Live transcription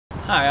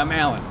Hi, I'm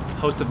Alan,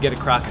 host of Get It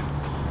Crockin,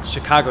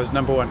 Chicago's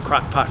 #1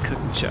 Crock-Pot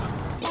Cooking Show.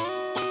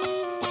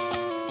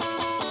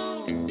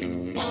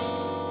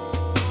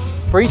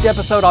 For each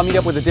episode, I'll meet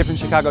up with a different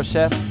Chicago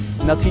chef,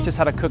 and they'll teach us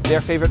how to cook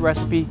their favorite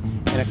recipe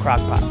in a crock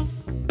pot.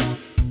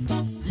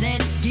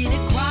 Let's get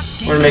it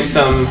crockin'. We're gonna make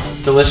some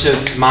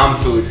delicious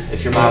mom food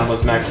if your mom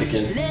was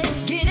Mexican.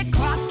 Let's get it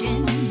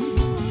crockin'.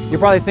 You're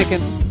probably thinking,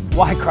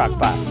 why crock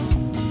pot?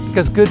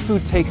 Because good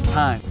food takes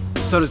time,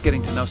 so does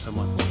getting to know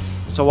someone.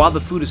 So while the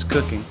food is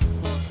cooking,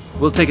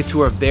 we'll take a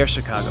tour of their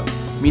Chicago,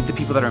 meet the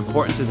people that are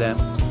important to them,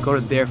 go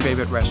to their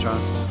favorite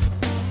restaurants,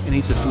 and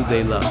eat the food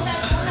they love.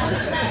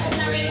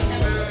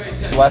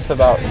 It's less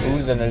about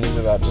food than it is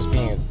about just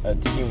being a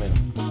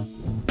human.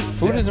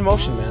 Food is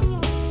emotion,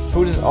 man.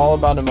 Food is all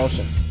about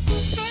emotion.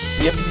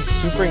 You have to be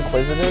super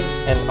inquisitive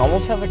and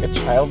almost have like a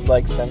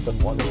childlike sense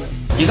of wonderment.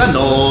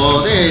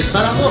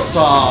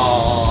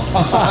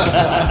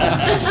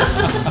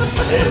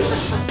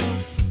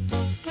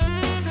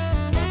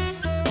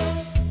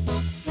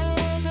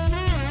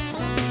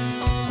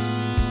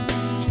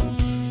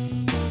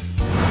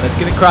 Let's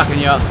get it crockin',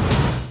 y'all.